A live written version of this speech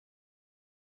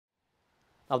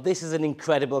Now this is an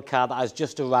incredible car that has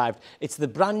just arrived. It's the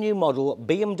brand new model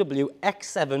BMW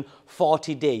X7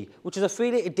 40D, which is a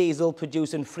 3-litre diesel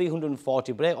producing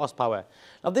 340 brake horsepower.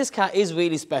 Now this car is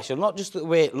really special, not just the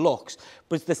way it looks,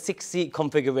 but it's the 6-seat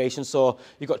configuration, so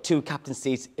you've got 2 captain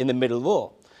seats in the middle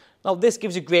row. Now this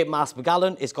gives you great miles per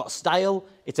gallon, it's got style,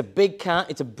 it's a big car,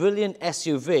 it's a brilliant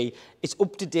SUV, it's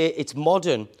up to date, it's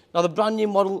modern. Now the brand new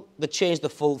model, they changed the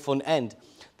full front end.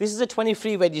 This is a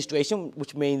 23 registration,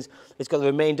 which means it's got the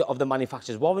remainder of the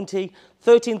manufacturer's warranty,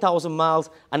 13,000 miles,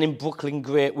 and in Brooklyn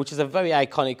Grey, which is a very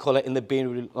iconic colour in the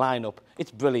BMW lineup. It's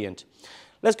brilliant.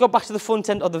 Let's go back to the front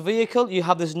end of the vehicle. You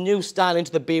have this new style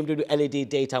into the BMW LED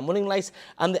daytime running lights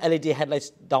and the LED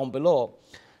headlights down below.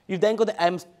 You've then got the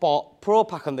M Sport Pro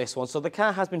Pack on this one, so the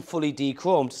car has been fully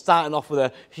de-chromed, starting off with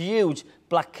a huge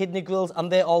black kidney grills, and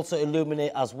they also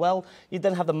illuminate as well. You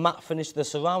then have the matte finish of the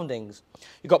surroundings.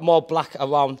 You've got more black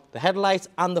around the headlights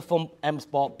and the front M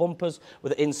Sport bumpers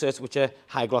with the inserts which are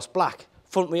high gloss black.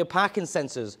 Front rear parking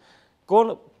sensors.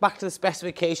 Going back to the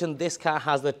specification, this car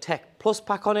has the Tech Plus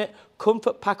pack on it,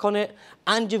 Comfort pack on it,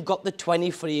 and you've got the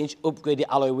 23-inch upgraded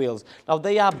alloy wheels. Now,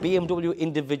 they are BMW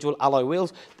individual alloy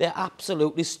wheels. They're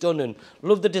absolutely stunning.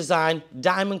 Love the design,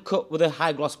 diamond cut with a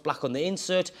high gloss black on the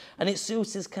insert, and it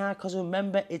suits this car because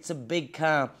remember, it's a big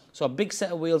car. So a big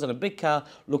set of wheels and a big car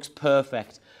looks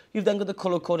perfect. You've then got the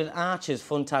colour-coded arches,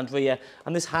 front and rear,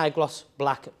 and this high gloss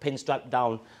black pinstripe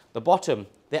down the bottom.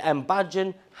 The M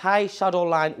badging, high shadow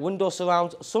line window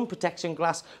surrounds, sun protection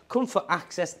glass, comfort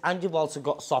access, and you've also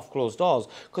got soft closed doors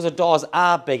because the doors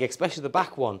are big, especially the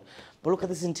back one. But look at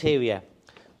this interior.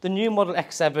 The new model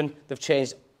X7, they've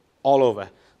changed all over.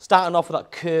 Starting off with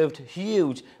that curved,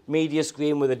 huge media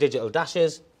screen with the digital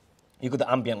dashes. You've got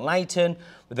the ambient lighting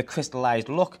with the crystallised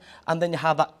look, and then you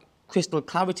have that crystal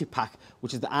clarity pack,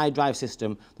 which is the xDrive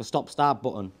system, the stop-start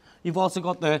button. You've also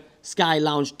got the Sky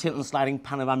Lounge tilt and sliding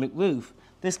panoramic roof.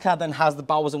 This car then has the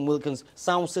Bowers & Wilkins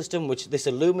sound system, which this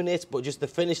illuminates, but just the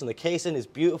finish and the casing is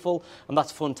beautiful, and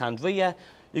that's front and rear.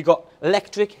 You've got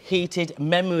electric, heated,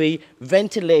 memory,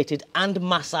 ventilated, and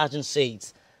massaging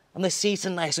seats. And the seats are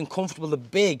nice and comfortable, they're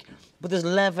big, but there's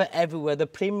leather everywhere. The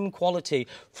premium quality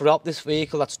throughout this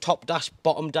vehicle, that's top dash,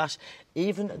 bottom dash,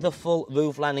 even the full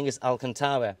roof lining is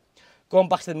Alcantara. Going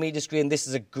back to the media screen, this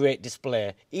is a great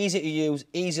display. Easy to use,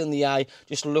 easy on the eye,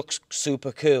 just looks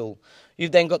super cool.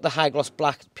 You've then got the high gloss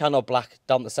black, piano black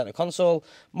down the centre console,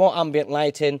 more ambient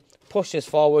lighting, push this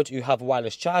forward, you have a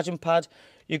wireless charging pad,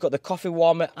 you've got the coffee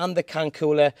warmer and the can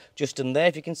cooler just in there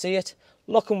if you can see it,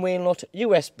 lock and wheel nut,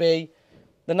 USB,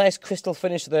 the nice crystal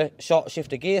finish of the short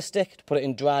shifter gear stick to put it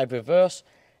in drive reverse,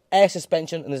 air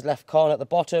suspension in this left corner at the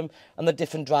bottom, and the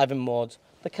different driving modes.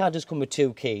 The car does come with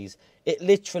 2 keys. It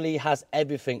literally has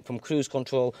everything from cruise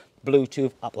control,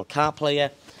 Bluetooth, Apple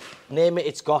CarPlay, name it,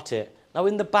 it's got it. Now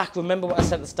in the back, remember what I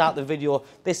said at the start of the video,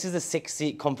 this is a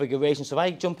 6-seat configuration. So if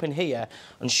I jump in here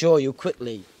and show you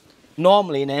quickly,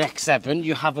 normally in an X7,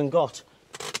 you haven't got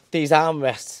these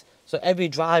armrests. So every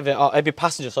driver, or every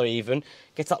passenger, sorry, even,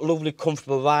 gets that lovely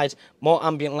comfortable ride. More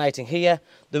ambient lighting here.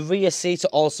 The rear seats are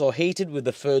also heated with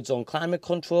the 3rd zone climate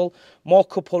control. More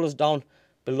cup holders down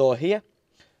below here.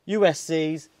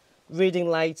 USCs, reading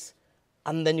lights,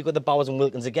 and then you've got the Bowers &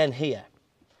 Wilkins again here.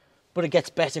 But it gets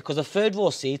better because the 3rd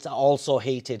row seats are also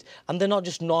heated, and they're not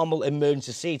just normal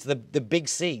emergency seats, they're big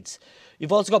seats.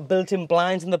 You've also got built-in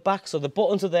blinds in the back, so the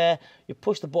buttons are there, you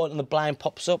push the button and the blind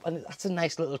pops up, and that's a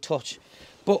nice little touch.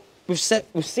 But with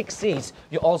 6 seats,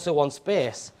 you also want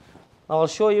space. Now I'll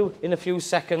show you in a few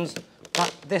seconds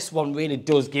that this one really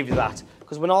does give you that,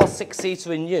 because when all 6 seats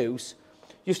are in use,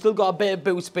 you've still got a bit of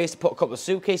boot space to put a couple of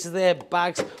suitcases there,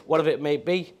 bags, whatever it may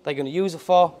be they're going to use it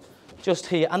for, just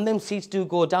here. And them seats do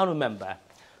go down, remember.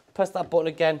 Press that button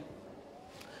again,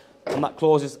 and that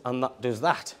closes, and that does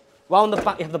that. Round the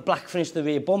back, you have the black finish of the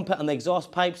rear bumper and the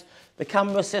exhaust pipes, the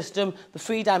camera system, the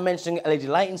 3-dimensional LED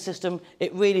lighting system.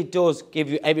 It really does give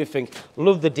you everything.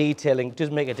 Love the detailing, it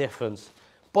does make a difference.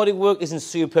 Bodywork is in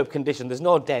superb condition. There's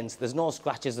no dents, there's no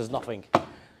scratches, there's nothing.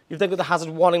 You've then got the hazard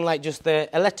warning light just there,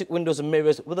 electric windows and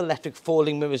mirrors with electric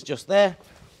folding mirrors just there.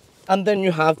 And then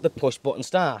you have the push button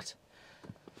start.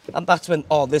 And that's when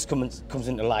all this comes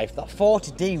into life. That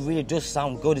 40D really does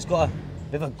sound good. It's got a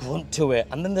bit of a grunt to it.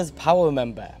 And then there's power,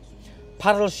 remember.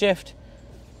 Paddle shift,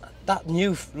 that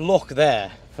new look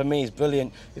there for me is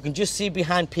brilliant. You can just see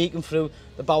behind peeking through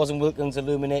the Bowers & Wilkins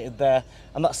illuminated there.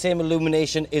 And that same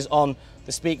illumination is on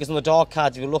the speakers on the door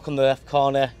cards. If you look on the left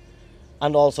corner,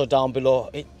 and also down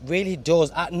below. It really does.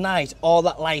 At night, all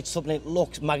that lights up and it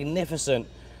looks magnificent.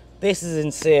 This is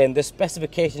insane. The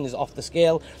specification is off the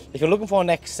scale. If you're looking for an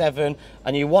X7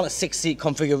 and you want a 6-seat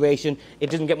configuration, it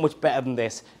doesn't get much better than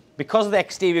this. Because of the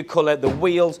exterior colour, the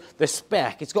wheels, the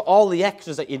spec, it's got all the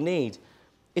extras that you need.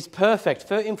 It's perfect,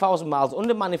 13,000 miles,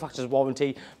 under manufacturer's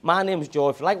warranty. My name's Joe.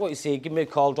 If you like what you see, give me a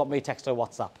call, drop me a text or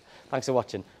WhatsApp. Thanks for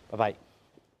watching. Bye-bye.